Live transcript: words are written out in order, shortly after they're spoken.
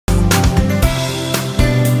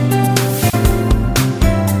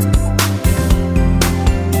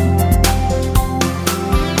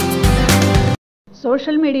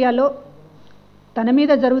Social మీడియాలో తన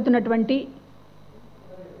మీద జరుగుతున్నటువంటి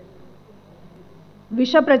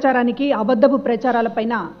విష ప్రచారానికి అబద్ధపు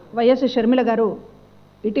ప్రచారాలపైన వైఎస్ షర్మిల గారు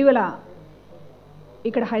ఇటీవల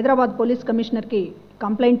ఇక్కడ హైదరాబాద్ పోలీస్ కమిషనర్కి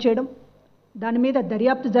కంప్లైంట్ చేయడం, దాని మీద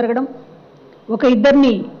దర్యాప్తు జరగడం, ఒక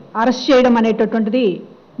ఇద్దరిని అరెస్ట్ చేయడం అనేటటువంటిది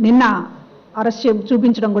నిన్న అరెస్ట్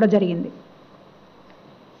చూపించడం కూడా జరిగింది.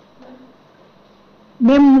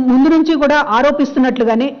 మేము ముందు నుంచి కూడా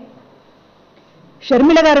ఆరోపిస్తున్నట్లుగానే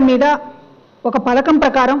షర్మిల గారి మీద ఒక పథకం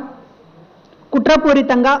ప్రకారం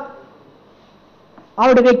కుట్రపూరితంగా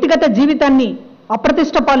ఆవిడ వ్యక్తిగత జీవితాన్ని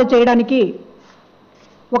అప్రతిష్ట పాలు చేయడానికి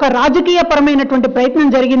ఒక రాజకీయపరమైనటువంటి ప్రయత్నం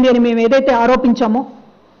జరిగింది అని మేము ఏదైతే ఆరోపించామో,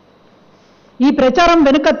 ఈ ప్రచారం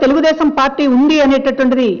వెనుక తెలుగుదేశం పార్టీ ఉంది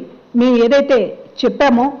అనేటటువంటిది మేము ఏదైతే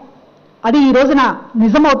చెప్పామో అది ఈ రోజున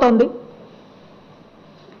నిజమవుతోంది.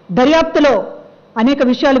 దర్యాప్తులో అనేక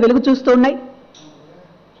విషయాలు వెలుగు చూస్తూ ఉన్నాయి.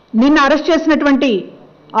 నిన్న అరెస్ట్ చేసినటువంటి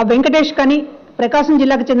ఆ వెంకటేష్ కానీ, ప్రకాశం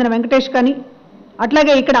జిల్లాకు చెందిన వెంకటేష్ కానీ,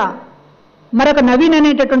 అట్లాగే ఇక్కడ మరొక నవీన్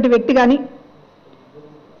అనేటటువంటి వ్యక్తి కానీ,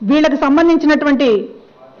 వీళ్ళకి సంబంధించినటువంటి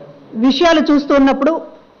విషయాలు చూస్తూ ఉన్నప్పుడు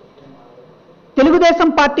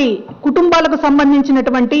తెలుగుదేశం పార్టీ కుటుంబాలకు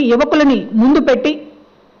సంబంధించినటువంటి యువకులని ముందు పెట్టి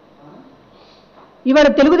ఇవాళ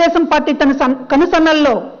తెలుగుదేశం పార్టీ తన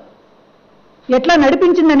కనుసన్నల్లో ఎట్లా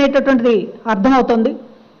నడిపించింది అనేటటువంటిది అర్థమవుతోంది.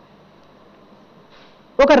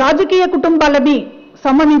 ఒక రాజకీయ కుటుంబాలని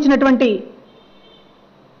సంబంధించినటువంటి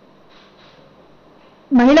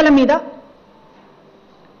మహిళల మీద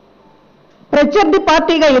ప్రత్యర్థి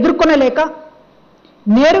పార్టీగా ఎదుర్కొనలేక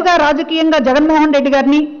నేరుగా రాజకీయంగా జగన్మోహన్ రెడ్డి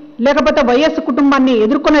గారిని లేకపోతే వైఎస్ కుటుంబాన్ని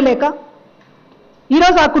ఎదుర్కొనలేక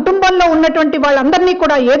ఈరోజు ఆ కుటుంబంలో ఉన్నటువంటి వాళ్ళందరినీ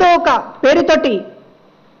కూడా ఏదో ఒక పేరుతోటి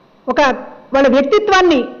ఒక వాళ్ళ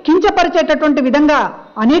వ్యక్తిత్వాన్ని కించపరిచేటటువంటి విధంగా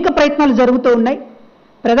అనేక ప్రయత్నాలు జరుగుతూ ఉన్నాయి.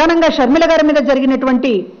 ప్రధానంగా షర్మిల గారి మీద జరిగినటువంటి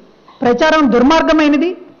ప్రచారం దుర్మార్గమైనది.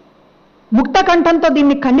 ముక్త కంఠంతో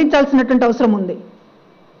దీన్ని ఖండించాల్సినటువంటి అవసరం ఉంది.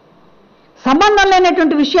 సంబంధం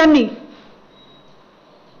లేనటువంటి విషయాన్ని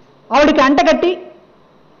ఆవిడికి అంటగట్టి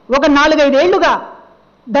ఒక 4-5 ఏళ్లుగా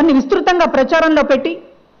దాన్ని విస్తృతంగా ప్రచారంలో పెట్టి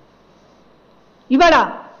ఇవాళ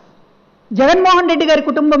జగన్మోహన్ రెడ్డి గారి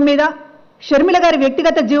కుటుంబం మీద, షర్మిల గారి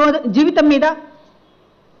వ్యక్తిగత జీవితం మీద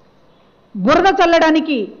బురద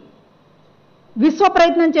చల్లడానికి విశ్వ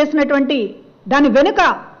ప్రయత్నం చేసినటువంటి దాని వెనుక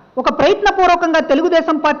ఒక ప్రయత్నపూర్వకంగా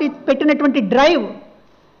తెలుగుదేశం పార్టీ పెట్టినటువంటి డ్రైవ్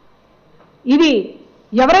ఇది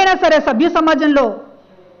ఎవరైనా సరే సభ్య సమాజంలో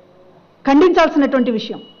ఖండించాల్సినటువంటి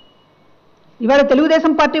విషయం. ఇవాళ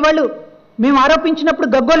తెలుగుదేశం పార్టీ వాళ్ళు మేము ఆరోపించినప్పుడు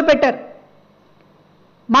గగ్గోలు పెట్టారు.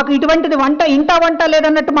 మాకు ఇటువంటిది ఇంటా వంట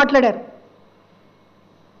లేదన్నట్టు మాట్లాడారు.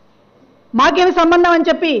 మాకేమి సంబంధం అని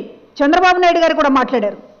చెప్పి చంద్రబాబు నాయుడు గారు కూడా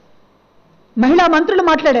మాట్లాడారు. మహిళా మంత్రులు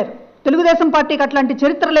మాట్లాడారు. తెలుగుదేశం పార్టీకి అట్లాంటి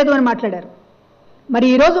చరిత్ర లేదు అని మాట్లాడారు. మరి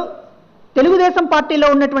ఈరోజు తెలుగుదేశం పార్టీలో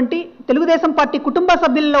ఉన్నటువంటి తెలుగుదేశం పార్టీ కుటుంబ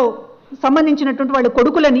సభ్యుల్లో సంబంధించినటువంటి వాళ్ళ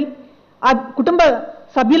కొడుకులని, ఆ కుటుంబ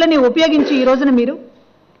సభ్యులని ఉపయోగించి ఈ రోజున మీరు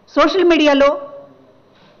సోషల్ మీడియాలో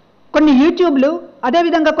కొన్ని యూట్యూబ్లు,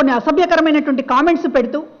 అదేవిధంగా కొన్ని అసభ్యకరమైనటువంటి కామెంట్స్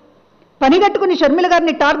పెడుతూ పనిగట్టుకుని షర్మిల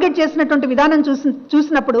గారిని టార్గెట్ చేసినటువంటి విధానం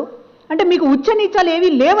చూసినప్పుడు అంటే మీకు ఉచ్చనీచాలు ఏవీ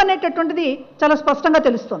లేవనేటటువంటిది చాలా స్పష్టంగా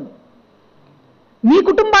తెలుస్తోంది. మీ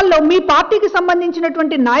కుటుంబాల్లో, మీ పార్టీకి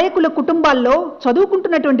సంబంధించినటువంటి నాయకుల కుటుంబాల్లో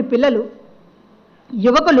చదువుకుంటున్నటువంటి పిల్లలు,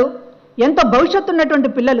 యువకులు, ఎంతో భవిష్యత్తు ఉన్నటువంటి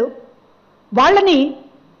పిల్లలు,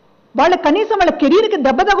 వాళ్ళ కనీసం వాళ్ళ కెరీర్కి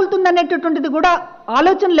దెబ్బ తగులుతుందనేటటువంటిది కూడా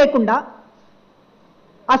ఆలోచన లేకుండా,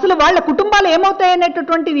 అసలు వాళ్ళ కుటుంబాలు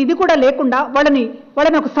ఏమవుతాయనేటటువంటిది ఇది కూడా లేకుండా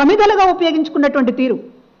వాళ్ళని ఒక సమిధలుగా ఉపయోగించుకున్నటువంటి తీరు.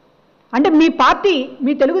 అంటే మీ పార్టీ,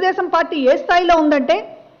 మీ తెలుగుదేశం పార్టీ ఏ స్థాయిలో ఉందంటే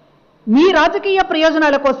మీ రాజకీయ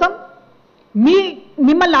ప్రయోజనాల కోసం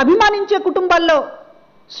మిమ్మల్ని అభిమానించే కుటుంబాల్లో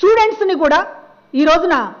స్టూడెంట్స్ని కూడా ఈ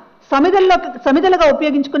రోజున సమిధలుగా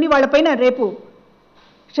ఉపయోగించుకుని వాళ్ళపైన రేపు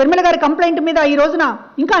షర్మిల గారి కంప్లైంట్ మీద ఈ రోజున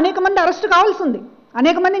ఇంకా అనేక మంది అరెస్ట్ కావాల్సి ఉంది.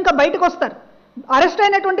 అనేక మంది ఇంకా బయటకు వస్తారు. అరెస్ట్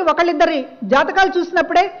అయినటువంటి ఒకళ్ళిద్దరి జాతకాలు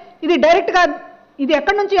చూసినప్పుడే ఇది డైరెక్ట్గా ఇది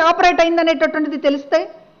ఎక్కడి నుంచి ఆపరేట్ అయిందనేటటువంటిది తెలిస్తే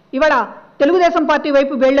ఇవాళ తెలుగుదేశం పార్టీ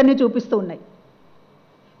వైపు వేళ్లన్నీ చూపిస్తూ ఉన్నాయి.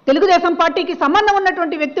 తెలుగుదేశం పార్టీకి సంబంధం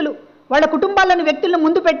ఉన్నటువంటి వ్యక్తులు, వాళ్ళ కుటుంబాలను వ్యక్తులను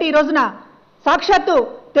ముందు పెట్టి ఈ రోజున సాక్షాత్తు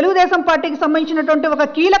తెలుగుదేశం పార్టీకి సంబంధించినటువంటి ఒక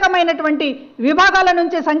కీలకమైనటువంటి విభాగాల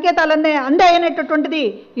నుంచే సంకేతాలన్నీ అందాయనేటటువంటిది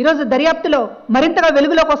ఈరోజు దర్యాప్తులో మరింతగా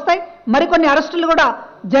వెలుగులోకి వస్తాయి. మరికొన్ని అరెస్టులు కూడా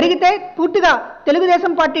జరిగితే పూర్తిగా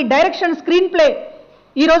Telugu Desam party direction, screen play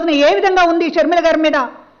ఈ రోజున ఏ విధంగా ఉంది షర్మిల గారి మీద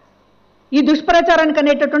ఈ దుష్ప్రచారానికి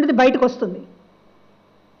అనేటటువంటిది బయటకు వస్తుంది.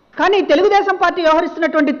 కానీ తెలుగుదేశం పార్టీ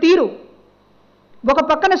వ్యవహరిస్తున్నటువంటి తీరు, ఒక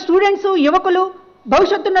పక్కన స్టూడెంట్స్, యువకులు,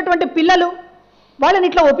 భవిష్యత్తు ఉన్నటువంటి పిల్లలు వాళ్ళని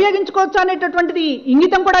ఇట్లా ఉపయోగించుకోవచ్చు అనేటటువంటిది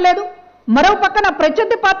ఇంగితం కూడా లేదు. మరో పక్కన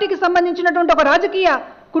ప్రత్యర్థి పార్టీకి సంబంధించినటువంటి ఒక రాజకీయ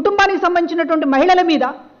కుటుంబానికి సంబంధించినటువంటి మహిళల మీద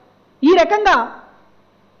ఈ రకంగా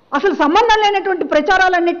అసలు సంబంధం లేనటువంటి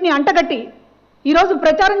ప్రచారాలన్నింటినీ అంటగట్టి ఈరోజు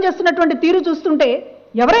ప్రచారం చేస్తున్నటువంటి తీరు చూస్తుంటే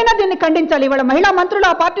ఎవరైనా దీన్ని ఖండించాలి. ఇవాళ మహిళా మంత్రులు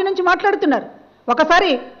ఆ పార్టీ నుంచి మాట్లాడుతున్నారు. ఒకసారి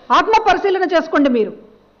ఆత్మ పరిశీలన చేసుకోండి. మీరు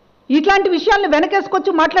ఇట్లాంటి విషయాలను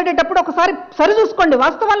వెనకేసుకొచ్చి మాట్లాడేటప్పుడు ఒకసారి సరి చూసుకోండి,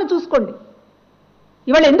 వాస్తవాలను చూసుకోండి.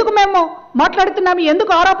 ఇవాళ ఎందుకు మేము మాట్లాడుతున్నాము,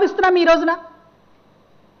 ఎందుకు ఆరోపిస్తున్నాము ఈ రోజున?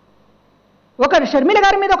 ఒక షర్మిల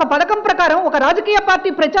గారి మీద ఒక పథకం ప్రకారం ఒక రాజకీయ పార్టీ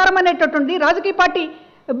ప్రచారం అనేటటువంటి రాజకీయ పార్టీ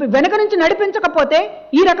వెనక నుంచి నడిపించకపోతే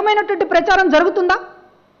ఈ రకమైనటువంటి ప్రచారం జరుగుతుందా?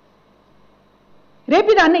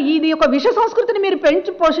 రేపు ఇది ఒక విష సంస్కృతిని మీరు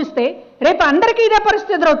పెంచి పోషిస్తే రేపు అందరికీ ఇదే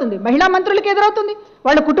పరిస్థితి ఎదురవుతుంది. మహిళా మంత్రులకు ఎదురవుతుంది,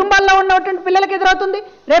 వాళ్ళ కుటుంబాల్లో ఉన్నటువంటి పిల్లలకు ఎదురవుతుంది,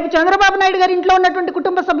 రేపు చంద్రబాబు నాయుడు గారి ఇంట్లో ఉన్నటువంటి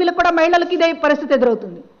కుటుంబ సభ్యులకు కూడా మహిళలకు ఇదే పరిస్థితి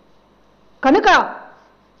ఎదురవుతుంది. కనుక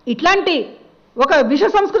ఇట్లాంటి ఒక విష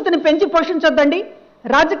సంస్కృతిని పెంచి పోషించొద్దండి.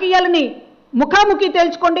 రాజకీయాలని ముఖాముఖి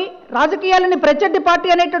తేల్చుకోండి, రాజకీయాలని ప్రత్యర్థి పార్టీ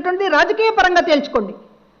అనేటటువంటి రాజకీయ పరంగా తేల్చుకోండి.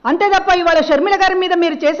 అంతే తప్ప ఇవాళ షర్మిల గారి మీద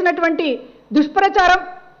మీరు చేసినటువంటి దుష్ప్రచారం,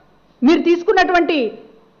 మీరు తీసుకున్నటువంటి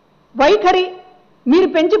వైఖరి, మీరు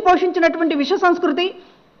పెంచి పోషించినటువంటి విష సంస్కృతి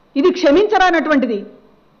ఇది క్షమించరానటువంటిది.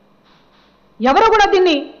 ఎవరు కూడా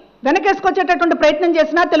దీన్ని వెనకేసుకొచ్చేటటువంటి ప్రయత్నం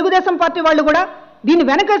చేసినా తెలుగుదేశం పార్టీ వాళ్ళు కూడా దీన్ని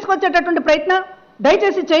వెనకేసుకొచ్చేటటువంటి ప్రయత్నం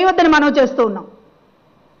దయచేసి చేయవద్దని మనం చేస్తూ ఉన్నాం.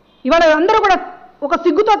 ఇవాళ అందరూ కూడా ఒక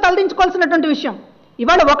సిగ్గుతో తలదించుకోవాల్సినటువంటి విషయం.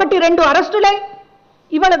 ఇవాళ 1-2 అరెస్టులే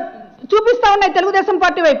ఇవాళ చూపిస్తా ఉన్నాయి తెలుగుదేశం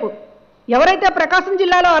పార్టీ వైపు. ఎవరైతే ప్రకాశం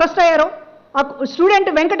జిల్లాలో అరెస్ట్ అయ్యారో ఆ స్టూడెంట్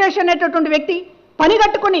వెంకటేష్ అనేటటువంటి వ్యక్తి పని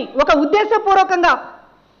కట్టుకుని ఒక ఉద్దేశపూర్వకంగా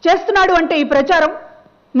చేస్తున్నాడు అంటే ఈ ప్రచారం,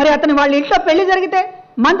 మరి అతని వాళ్ళ ఇంట్లో పెళ్లి జరిగితే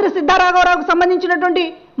మంత్రి సిద్ధారాఘవరావుకు సంబంధించినటువంటి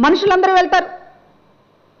మనుషులందరూ వెళ్తారు.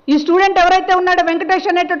 ఈ స్టూడెంట్ ఎవరైతే ఉన్నాడో వెంకటేష్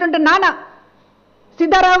అనేటటువంటి నాన్న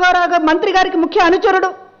సిద్ధారాఘవరావు మంత్రి గారికి ముఖ్య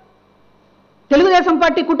అనుచరుడు, తెలుగుదేశం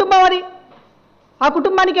పార్టీ కుటుంబం అది. ఆ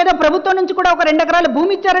కుటుంబానికి ఏదో ప్రభుత్వం నుంచి కూడా ఒక 2 ఎకరాల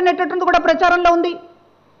భూమి ఇచ్చారనేటటువంటి కూడా ప్రచారంలో ఉంది.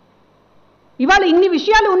 ఇవాళ ఇన్ని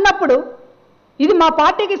విషయాలు ఉన్నప్పుడు ఇది మా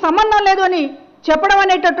పార్టీకి సంబంధం లేదు అని చెప్పడం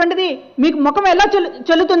అనేటటువంటిది మీకు ముఖం ఎలా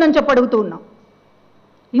చెల్లుతుందని చెప్పి అడుగుతూ ఉన్నాం.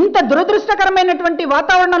 ఇంత దురదృష్టకరమైనటువంటి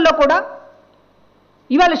వాతావరణంలో కూడా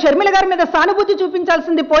ఇవాళ షర్మిల గారి మీద సానుభూతి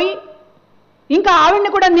చూపించాల్సింది పోయి ఇంకా ఆవిడ్ని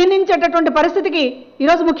కూడా నిందించేటటువంటి పరిస్థితికి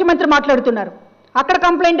ఈరోజు ముఖ్యమంత్రి మాట్లాడుతున్నారు. అక్కడ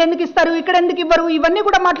కంప్లైంట్ ఎందుకు ఇస్తారు, ఇక్కడ ఎందుకు ఇవ్వరు, ఇవన్నీ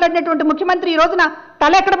కూడా మాట్లాడినటువంటి ముఖ్యమంత్రి ఈ రోజున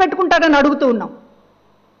తల ఎక్కడ పెట్టుకుంటారని అడుగుతూ ఉన్నాం.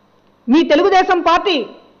 మీ తెలుగుదేశం పార్టీ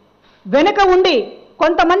వెనుక ఉండి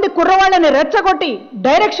కొంతమంది కుర్రవాళ్ళని రెచ్చగొట్టి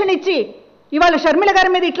డైరెక్షన్ ఇచ్చి ఇవాళ షర్మిల గారి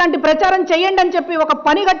మీద ఇట్లాంటి ప్రచారం చేయండి అని చెప్పి ఒక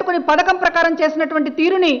పని కట్టుకుని పథకం ప్రకారం చేసినటువంటి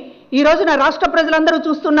తీరుని ఈ రోజున రాష్ట్ర ప్రజలందరూ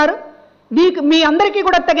చూస్తున్నారు. మీ అందరికీ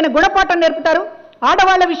కూడా తగిన గుణపాఠం నేర్పుతారు.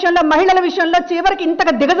 ఆడవాళ్ల విషయంలో, మహిళల విషయంలో చివరికి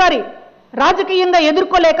ఇంతగా దిగజారి రాజకీయంగా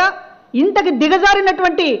ఎదుర్కోలేక ఇంతకి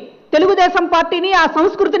దిగజారినటువంటి తెలుగుదేశం పార్టీని, ఆ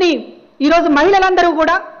సంస్కృతిని ఈరోజు మహిళలందరూ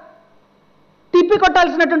కూడా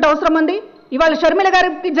తిప్పికొట్టాల్సినటువంటి అవసరం ఉంది. ఇవాళ షర్మిల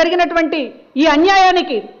గారికి జరిగినటువంటి ఈ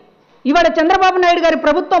అన్యాయానికి ఇవాళ చంద్రబాబు నాయుడు గారి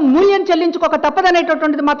ప్రభుత్వం మూల్యం చెల్లించుకోక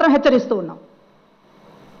తప్పదనేటటువంటిది మాత్రం హెచ్చరిస్తూ ఉన్నాం.